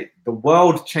single day. The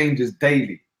world changes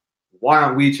daily. Why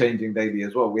aren't we changing daily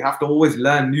as well? We have to always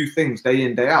learn new things day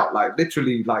in, day out. Like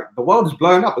literally, like the world is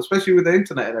blowing up, especially with the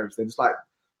internet and everything. It's like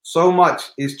so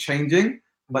much is changing,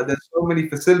 but there's so many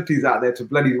facilities out there to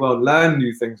bloody well learn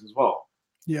new things as well.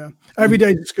 Yeah, every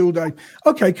day is a school day.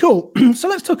 Okay, cool. So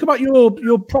let's talk about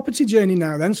your property journey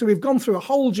now then. So we've gone through a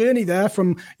whole journey there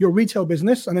from your retail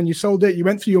business, and then you sold it. You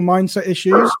went through your mindset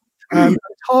issues. It's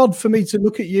hard for me to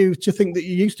look at you to think that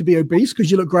you used to be obese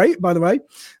because you look great, by the way.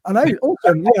 I know,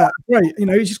 awesome. Yeah, great. You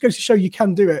know, it just goes to show you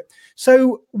can do it.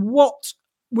 So what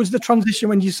was the transition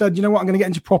when you said, you know what, I'm going to get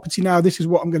into property now. This is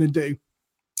what I'm going to do.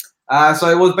 So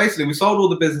it was basically, we sold all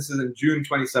the businesses in June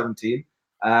 2017.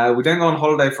 We didn't go on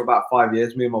holiday for about 5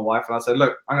 years, me and my wife. And I said,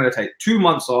 look, I'm going to take 2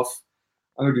 months off.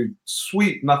 I'm going to do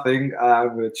sweet nothing.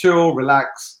 I'm going to chill,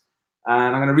 relax.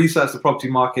 And I'm going to research the property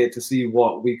market to see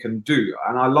what we can do.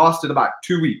 And I lasted about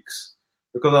 2 weeks.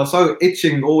 because I was so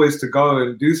itching always to go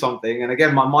and do something. And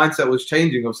again, my mindset was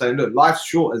changing of saying, look, life's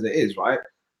short as it is, right?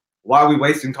 Why are we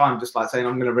wasting time just like saying,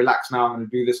 I'm going to relax now, I'm going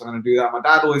to do this, I'm going to do that? My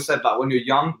dad always said, like, when you're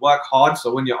young, work hard.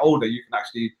 So when you're older, you can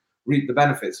actually reap the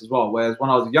benefits as well. Whereas when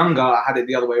I was younger, I had it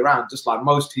the other way around, just like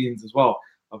most teens as well.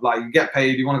 Of like, you get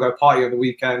paid, you want to go party on the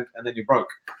weekend, and then you're broke,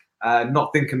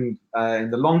 not thinking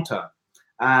in the long term.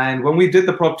 And when we did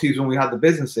the properties, when we had the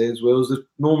businesses, it was the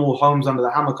normal homes under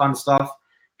the hammer kind of stuff.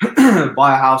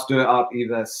 Buy a house, do it up,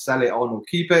 either sell it on or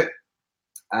keep it.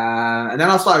 And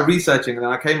then I started researching, and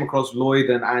then I came across Lloyd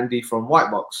and Andy from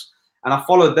Whitebox, and I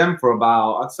followed them for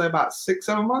I'd say about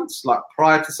 6-7 months, like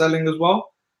prior to selling as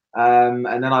well. And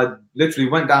then I literally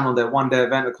went down on their one-day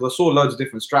event because I saw loads of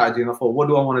different strategy, and I thought, what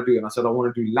do I want to do? And I said, I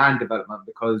want to do land development,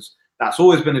 because that's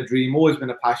always been a dream, always been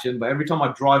a passion. But every time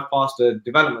I drive past a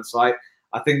development site,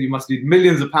 I think you must need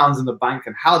millions of pounds in the bank,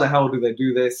 and how the hell do they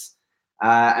do this?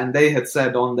 And they had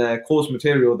said on their course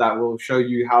material that will show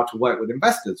you how to work with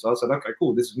investors. So I said, okay,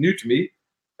 cool, this is new to me.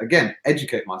 Again,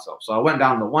 educate myself. So I went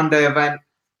down the one-day event.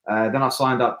 Then I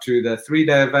signed up to the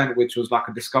 3-day event, which was like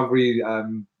a discovery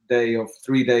day of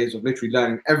 3 days of literally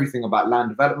learning everything about land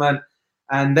development.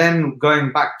 And then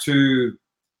going back to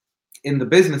in the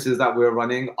businesses that we were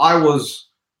running, I was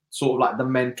sort of like the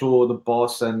mentor, the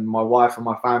boss, and my wife and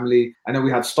my family. And then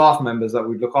we had staff members that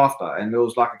we'd look after. And it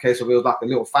was like a case of, it was like a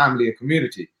little family, a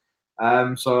community.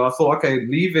 So I thought, okay,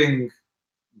 leaving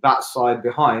that side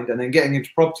behind and then getting into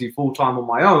property full time on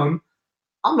my own,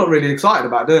 I'm not really excited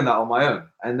about doing that on my own.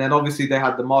 And then obviously they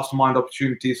had the mastermind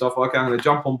opportunity. So I thought, okay, I'm going to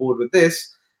jump on board with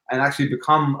this and actually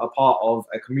become a part of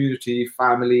a community,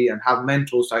 family, and have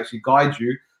mentors to actually guide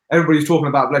you. Everybody's talking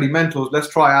about bloody mentors. Let's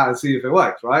try out and see if it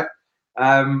works, right?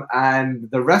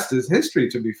 And the rest is history,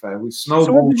 to be fair. We snowballed.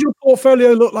 So what does your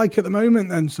portfolio look like at the moment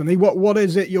then, Sonny? What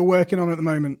is it you're working on at the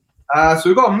moment? So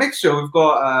we've got a mixture. We've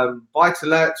got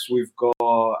buy-to-lets, we've got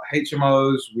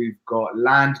HMOs, we've got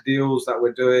land deals that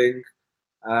we're doing.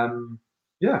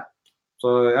 Yeah.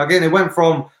 So again, it went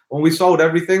from when we sold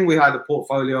everything, we had a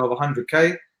portfolio of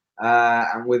 100K.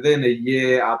 And within a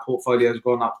year, our portfolio has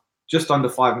gone up just under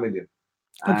 5 million.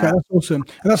 Okay, that's awesome.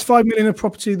 And that's 5 million of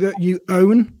property that you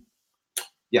own?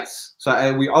 Yes.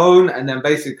 So we own, and then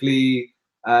basically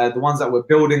the ones that we're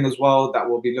building as well that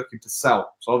we'll be looking to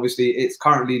sell. So obviously it's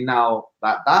currently now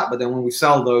that, but then when we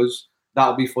sell those,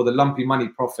 that'll be for the lumpy money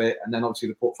profit, and then obviously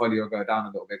the portfolio will go down a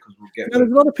little bit because we'll get. There's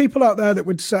a lot of people out there that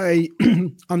would say,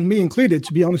 and me included,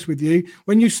 to be honest with you,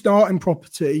 when you start in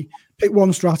property, pick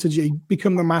one strategy,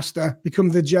 become the master, become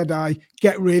the Jedi,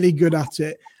 get really good at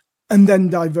it, and then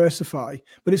diversify.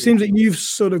 But it seems that you've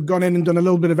sort of gone in and done a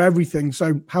little bit of everything.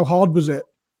 So how hard was it?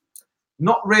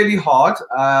 Not really hard,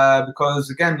 because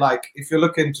again, like if you're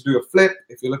looking to do a flip,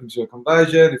 if you're looking to do a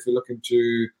conversion, if you're looking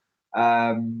to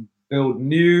build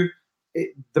new,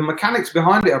 the mechanics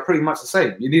behind it are pretty much the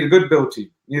same. You need a good build team,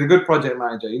 you need a good project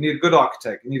manager, you need a good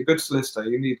architect, you need a good solicitor,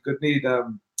 you need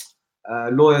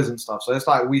lawyers and stuff. So it's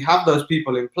like we have those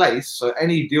people in place. So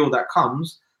any deal that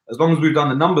comes, as long as we've done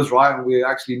the numbers right and we're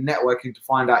actually networking to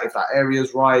find out if that area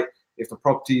is right, if the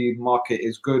property market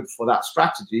is good for that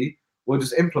strategy, we'll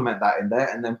just implement that in there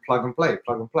and then plug and play.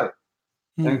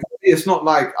 And it's not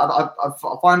like I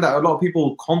find that a lot of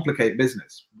people complicate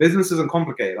business. Business isn't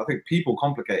complicated. I think people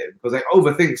complicate it because they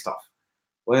overthink stuff.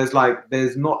 Whereas like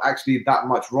there's not actually that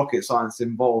much rocket science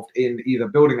involved in either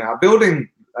building out. Building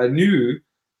a new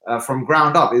from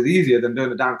ground up is easier than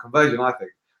doing a damn conversion, I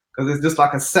think, because it's just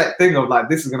like a set thing of like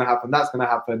this is going to happen, that's going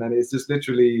to happen, and it's just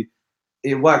literally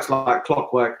it works like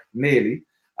clockwork nearly.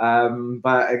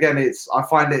 But again, I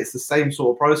find it's the same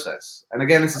sort of process. And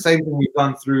again, it's the same thing we've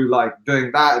done through like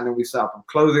doing that. And then we set up a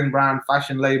clothing brand,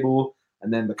 fashion label,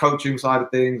 and then the coaching side of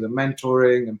things and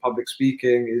mentoring and public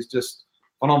speaking is just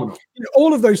phenomenal. You know,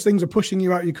 all of those things are pushing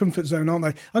you out of your comfort zone, aren't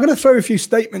they? I'm going to throw a few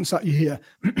statements at you here.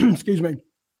 Excuse me.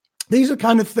 These are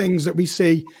kind of things that we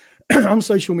see on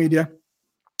social media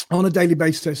on a daily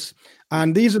basis.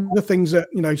 And these are the things that,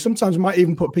 you know, sometimes might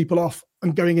even put people off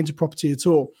and going into property at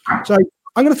all. So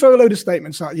I'm going to throw a load of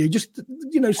statements at you. Just,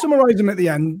 you know, summarize them at the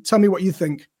end. Tell me what you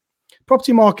think.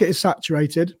 Property market is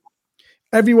saturated.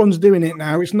 Everyone's doing it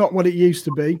now. It's not what it used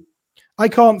to be. I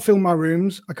can't fill my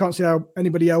rooms. I can't see how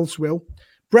anybody else will.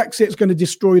 Brexit's going to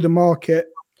destroy the market.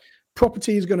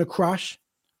 Property is going to crash.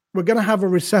 We're going to have a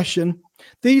recession.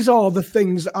 These are the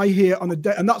things that I hear on a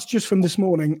day, and that's just from this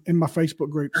morning in my Facebook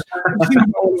groups. Think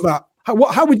about all of that.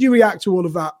 How would you react to all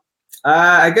of that?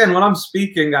 Again, when I'm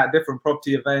speaking at different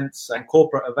property events and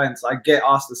corporate events, I get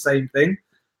asked the same thing.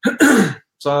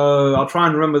 So I'll try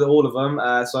and remember all of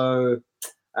them. So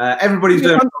Everybody's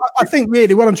doing. I think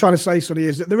really what I'm trying to say, Sonny,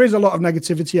 is that there is a lot of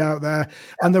negativity out there,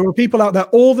 and there are people out there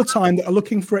all the time that are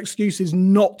looking for excuses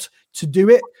not to do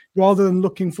it, rather than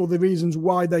looking for the reasons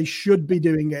why they should be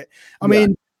doing it. I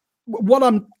mean, what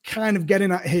I'm kind of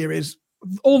getting at here is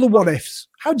all the what ifs.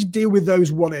 How do you deal with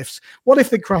those what ifs? What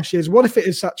if it crashes? What if it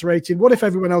is saturated? What if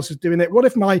everyone else is doing it? What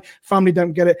if my family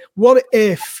don't get it? What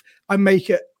if I make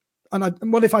it, and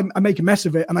what if I make a mess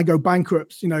of it and I go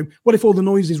bankrupt? You know, what if all the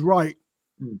noise is right?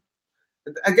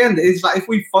 Again, it's like if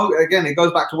we again, it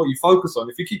goes back to what you focus on.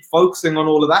 If you keep focusing on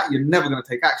all of that, you're never going to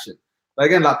take action. But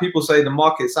again, like people say, the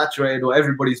market's saturated or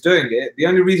everybody's doing it. The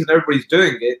only reason everybody's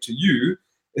doing it to you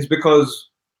is because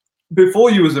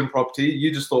before you was in property,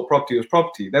 you just thought property was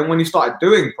property. Then when you started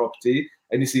doing property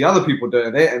and you see other people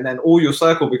doing it, and then all your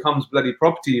circle becomes bloody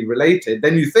property related,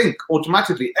 then you think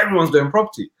automatically everyone's doing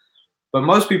property. But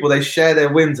most people, they share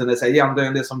their wins and they say, yeah, I'm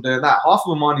doing this, I'm doing that. Half of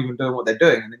them aren't even doing what they're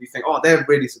doing. And then you think, oh, they're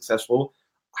really successful.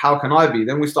 How can I be?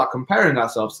 Then we start comparing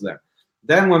ourselves to them.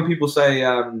 Then when people say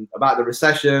about the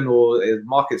recession or the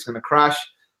market's going to crash,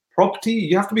 property,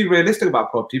 you have to be realistic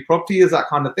about property. Property is that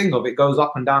kind of thing of it goes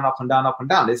up and down, up and down, up and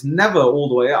down. It's never all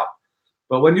the way up.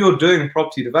 But when you're doing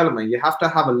property development, you have to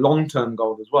have a long-term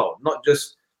goal as well. Not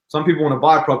just some people want to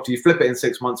buy a property, flip it in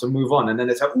 6 months and move on. And then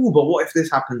they say, oh, but what if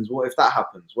this happens? What if that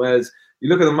happens? Whereas you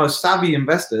look at the most savvy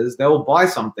investors, they'll buy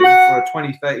something for a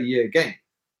 20, 30-year gain.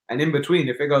 And in between,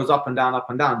 if it goes up and down,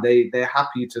 they're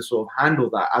happy to sort of handle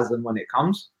that as and when it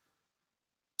comes.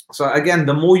 So again,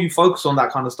 the more you focus on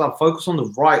that kind of stuff, focus on the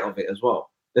right of it as well.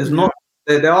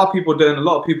 There are people doing, a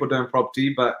lot of people doing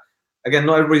property, but again,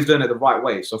 not everybody's doing it the right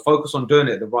way. So focus on doing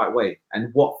it the right way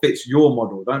and what fits your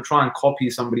model. Don't try and copy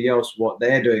somebody else, what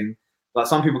they're doing. Like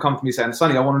some people come to me saying,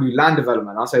 Sonny, I want to do land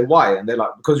development. I say, why? And they're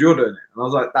like, because you're doing it. And I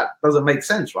was like, that doesn't make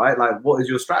sense, right? Like, what is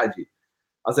your strategy?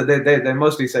 I said, they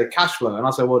mostly say cash flow. And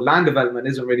I said, well, land development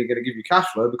isn't really going to give you cash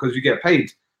flow because you get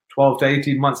paid 12 to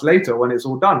 18 months later when it's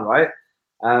all done, right?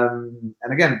 And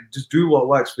again, just do what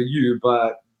works for you,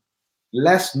 but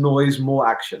less noise, more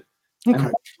action. Okay.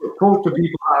 And talk to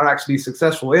people that are actually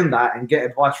successful in that and get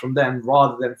advice from them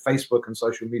rather than Facebook and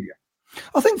social media.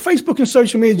 I think Facebook and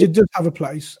social media does have a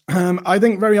place. I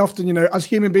think very often, you know, as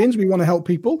human beings, we want to help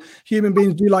people. Human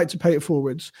beings do like to pay it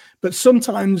forwards. But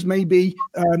sometimes maybe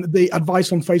the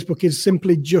advice on Facebook is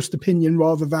simply just opinion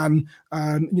rather than,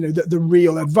 you know, the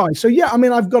real advice. So, yeah, I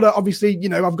mean, I've got to obviously, you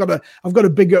know, I've got to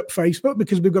big up Facebook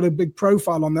because we've got a big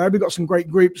profile on there. We've got some great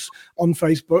groups on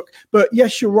Facebook. But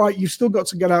yes, you're right. You've still got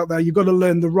to get out there. You've got to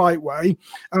learn the right way.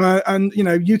 And, you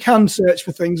know, you can search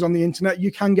for things on the internet. You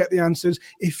can get the answers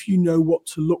if you know what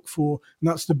to look for. And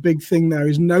that's the big thing there,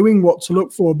 is knowing what to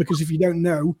look for, because if you don't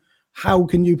know, how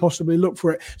can you possibly look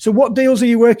for it? So what deals are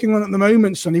you working on at the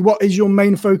moment, Sonny? What is your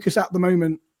main focus at the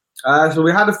moment? So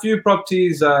we had a few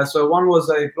properties. So one was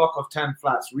a block of 10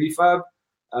 flats refurb.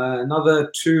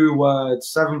 Another two were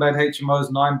 7-bed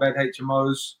HMOs, 9-bed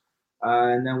HMOs.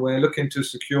 And then we're looking to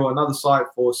secure another site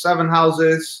for 7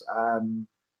 houses,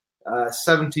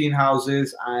 17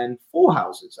 houses and 4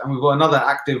 houses. And we've got another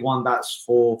active one that's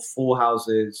for 4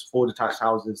 houses, 4 detached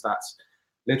houses, that's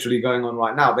literally going on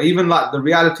right now. But even like the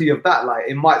reality of that, like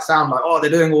it might sound like, oh,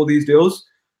 they're doing all these deals.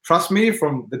 Trust me,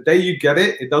 from the day you get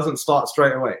it, it doesn't start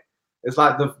straight away. It's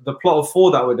like the plot of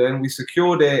 4 that we're doing, we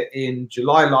secured it in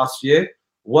July last year.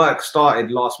 Work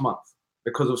started last month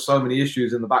because of so many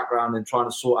issues in the background and trying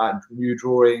to sort out new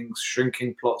drawings,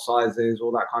 shrinking plot sizes,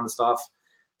 all that kind of stuff.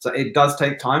 So it does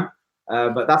take time,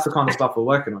 but that's the kind of stuff we're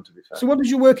working on, to be fair. So what does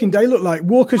your working day look like?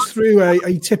 Walk us through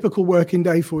a typical working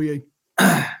day for you.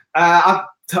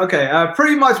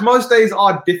 Pretty much most days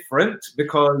are different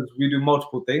because we do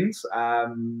multiple things.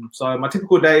 So my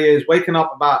typical day is waking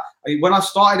up when I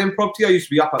started in property, I used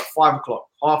to be up at 5 o'clock,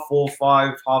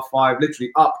 4:30, 5:30,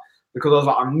 literally up, because I was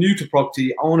like, I'm new to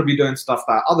property. I want to be doing stuff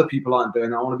that other people aren't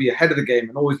doing. I want to be ahead of the game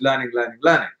and always learning.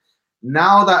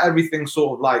 Now that everything's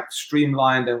sort of like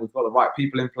streamlined and we've got the right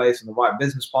people in place and the right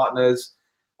business partners,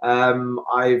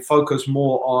 I focus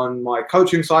more on my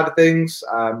coaching side of things,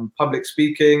 public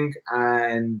speaking,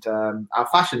 and our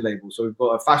fashion label. So we've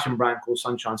got a fashion brand called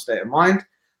Sunshine State of Mind.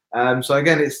 So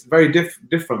again, it's very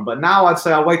different. But now I'd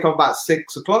say I wake up about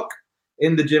 6 o'clock,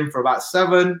 in the gym for about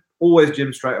 7, always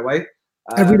gym straight away.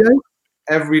 Every day?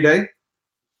 Every day.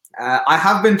 I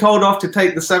have been told off to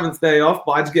take the 7th day off,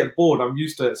 but I just get bored. I'm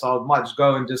used to it. So I might just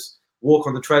go and just walk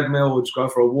on the treadmill or just go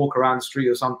for a walk around the street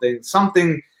or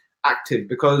something active.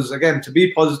 Because again, to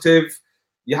be positive,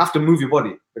 you have to move your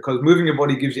body, because moving your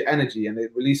body gives you energy and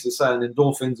it releases certain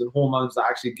endorphins and hormones that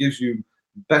actually gives you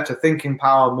better thinking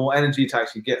power, more energy to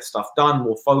actually get stuff done,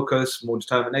 more focus, more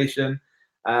determination.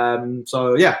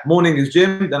 So yeah, morning is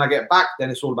gym. Then I get back. Then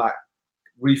it's all about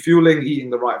refueling, eating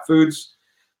the right foods.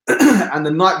 And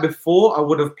the night before, I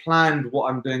would have planned what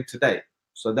I'm doing today.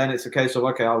 So then it's a case of,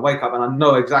 okay, I'll wake up and I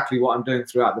know exactly what I'm doing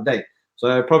throughout the day. So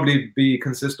it'd probably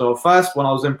consist of, first, when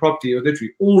I was in property, it was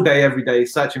literally all day, every day,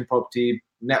 searching property,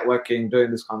 networking,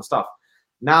 doing this kind of stuff.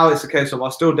 Now it's a case of I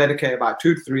still dedicate about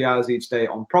 2 to 3 hours each day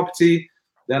on property,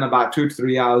 then about 2 to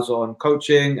 3 hours on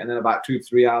coaching, and then about 2 to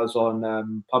 3 hours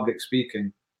on public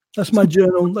speaking. That's my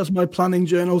journal. That's my planning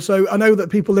journal. So I know that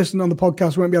people listening on the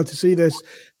podcast won't be able to see this.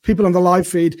 People on the live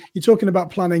feed, you're talking about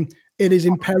planning. It is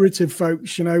imperative,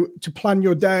 folks, to plan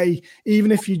your day.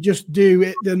 Even if you just do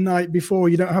it the night before,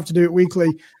 you don't have to do it weekly.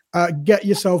 Get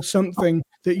yourself something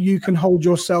that you can hold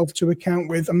yourself to account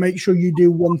with, and make sure you do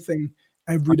one thing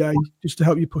every day just to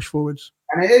help you push forwards.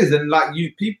 And it is, and like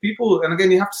people, and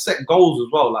again, you have to set goals as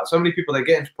well. Like so many people, they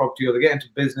get into property or they get into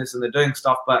business and they're doing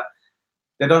stuff, but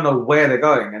they don't know where they're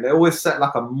going, and they always set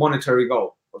like a monetary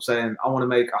goal of saying, I want to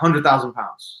make £100,000.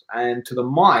 And to the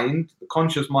mind, the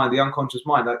conscious mind, the unconscious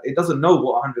mind, it doesn't know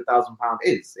what £100,000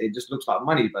 is. It just looks like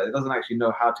money, but it doesn't actually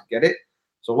know how to get it.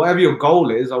 So whatever your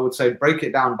goal is, I would say break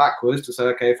it down backwards to say,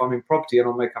 okay, if I'm in property and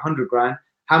I'll make 100 grand,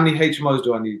 how many HMOs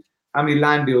do I need? How many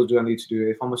land deals do I need to do?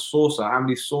 If I'm a sourcer, how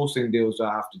many sourcing deals do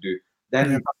I have to do?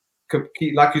 Then,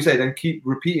 keep, like you say, then keep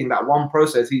repeating that one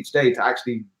process each day to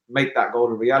actually make that goal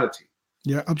a reality.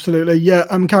 Yeah, absolutely. Yeah,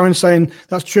 Karen's saying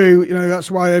that's true.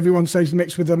 That's why everyone says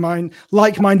mix with their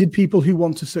like-minded people who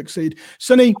want to succeed.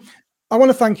 Sunny, I want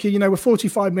to thank you. We're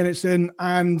 45 minutes in,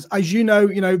 and as you know,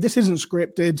 this isn't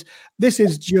scripted. This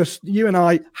is just you and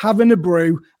I having a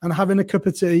brew and having a cup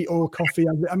of tea or coffee.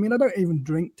 I mean, I don't even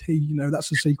drink tea.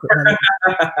 That's a secret.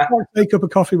 I can't take a cup of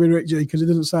coffee with Rick G because it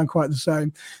doesn't sound quite the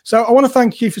same. So I want to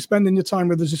thank you for spending your time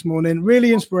with us this morning.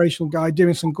 Really inspirational guy,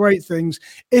 doing some great things.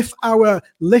 If our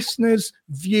listeners,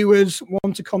 viewers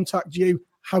want to contact you,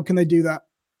 how can they do that?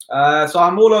 So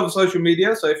I'm all over social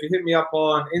media. So if you hit me up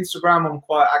on Instagram, I'm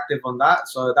quite active on that.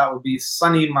 So that would be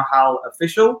Sunny Mahal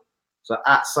Official. So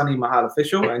at Sunny Mahal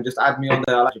Official, and just add me on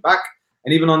there. I'll add you back.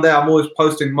 And even on there, I'm always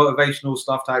posting motivational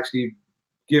stuff to actually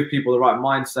give people the right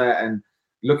mindset and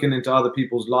looking into other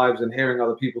people's lives and hearing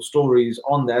other people's stories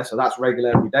on there. So that's regular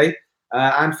every day.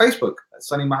 And Facebook,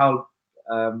 Sunny Mahal.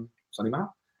 Sunny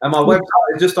Mahal. And my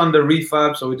website is just under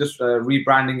refurb. So we're just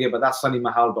rebranding it, but that's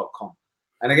sunnymahal.com.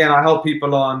 And again, I help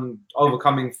people on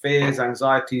overcoming fears,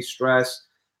 anxiety, stress,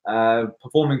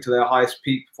 performing to their highest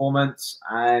peak performance,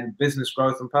 and business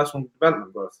growth and personal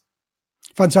development growth.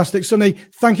 Fantastic. Sunny,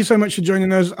 thank you so much for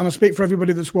joining us. And I speak for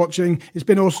everybody that's watching. It's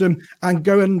been awesome. And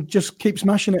go and just keep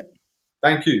smashing it.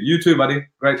 Thank you. You too, buddy.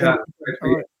 Great to have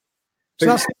you. So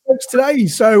that's it, folks, today.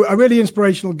 So a really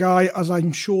inspirational guy, as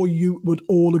I'm sure you would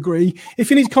all agree.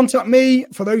 If you need to contact me,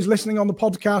 for those listening on the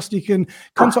podcast, you can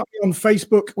contact me on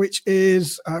Facebook, which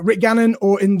is Rick Gannon,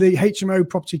 or in the HMO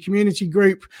Property Community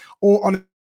Group, or on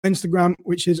Instagram,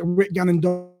 which is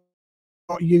rickgannon.uk.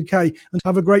 And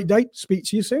have a great day. Speak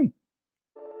to you soon.